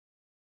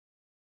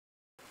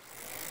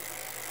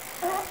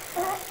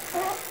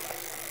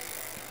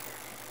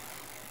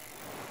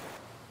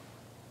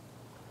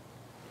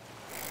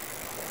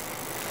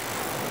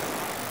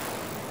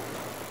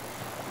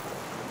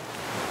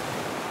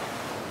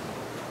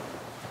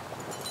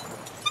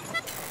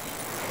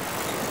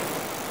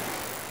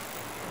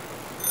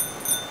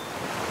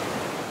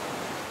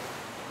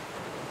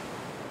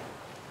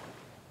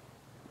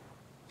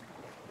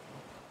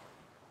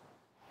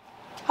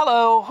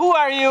Hello, who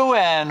are you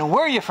and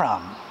where are you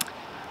from?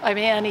 I'm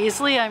Ann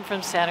Easley. I'm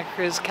from Santa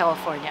Cruz,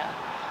 California.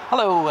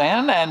 Hello,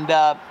 Ann, and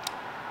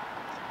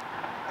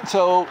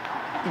so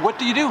what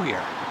do you do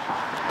here?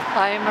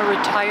 I'm a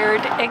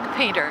retired egg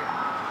painter.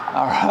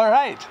 All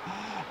right.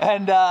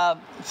 And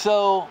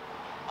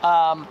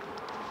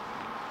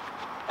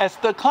has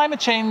the climate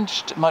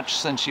changed much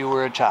since you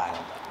were a child?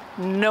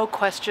 No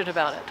question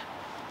about it.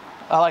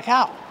 Like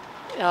how?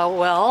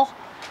 Well,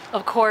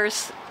 of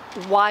course,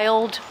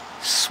 wild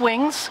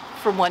swings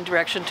from one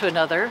direction to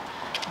another,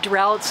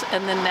 droughts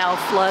and then now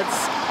floods.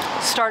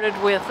 Started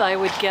with, I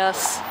would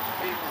guess,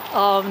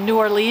 New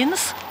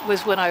Orleans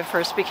was when I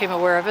first became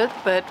aware of it,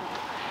 but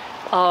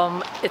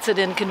it's an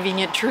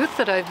inconvenient truth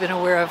that I've been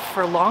aware of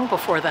for long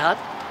before that,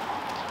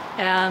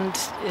 and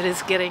it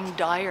is getting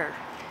dire.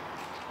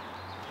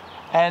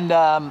 And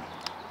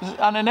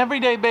on an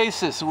everyday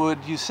basis, would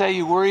you say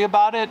you worry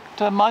about it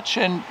much?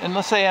 And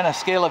let's say on a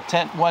scale of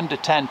 1 to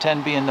 10,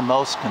 10 being the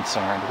most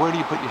concerned, where do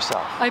you put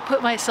yourself? I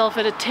put myself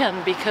at a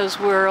 10 because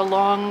we're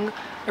along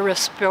a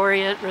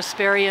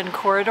riparian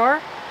corridor,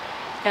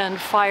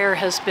 and fire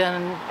has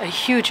been a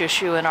huge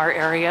issue in our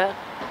area,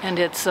 and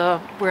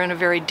we're in a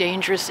very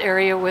dangerous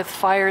area with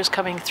fires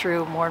coming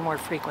through more and more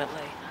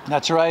frequently.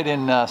 That's right,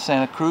 in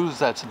Santa Cruz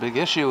that's a big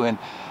issue, and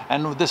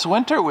this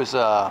winter was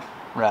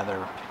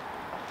rather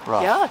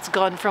rough. Yeah, it's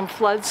gone from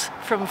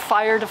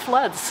fire to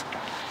floods,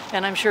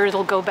 and I'm sure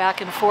it'll go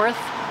back and forth,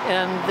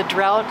 and the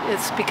drought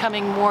is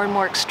becoming more and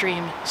more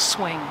extreme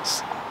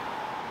swings.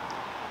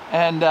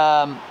 And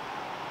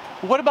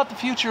what about the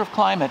future of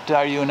climate?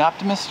 Are you an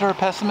optimist or a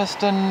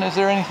pessimist, and is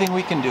there anything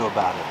we can do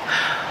about it?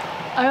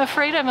 I'm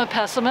afraid I'm a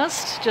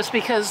pessimist, just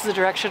because the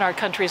direction our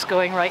country is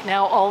going right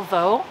now,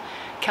 although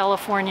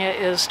California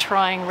is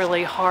trying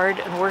really hard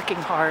and working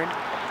hard.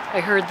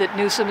 I heard that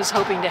Newsom is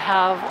hoping to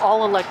have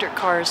all electric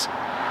cars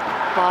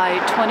by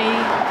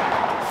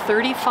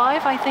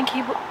 2035,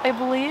 I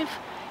believe.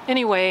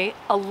 Anyway,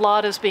 a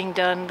lot is being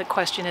done. The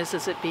question is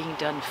it being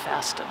done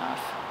fast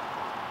enough?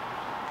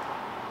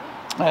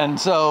 And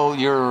so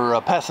you're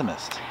a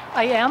pessimist?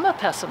 I am a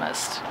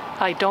pessimist.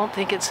 I don't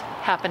think it's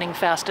happening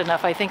fast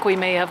enough. I think we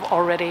may have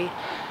already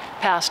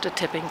passed a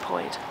tipping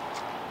point.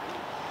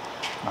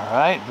 All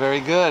right,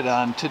 very good.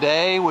 On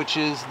today, which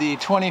is the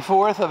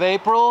 24th of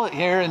April,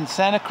 here in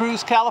Santa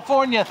Cruz,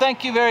 California.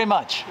 Thank you very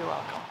much. You're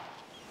welcome.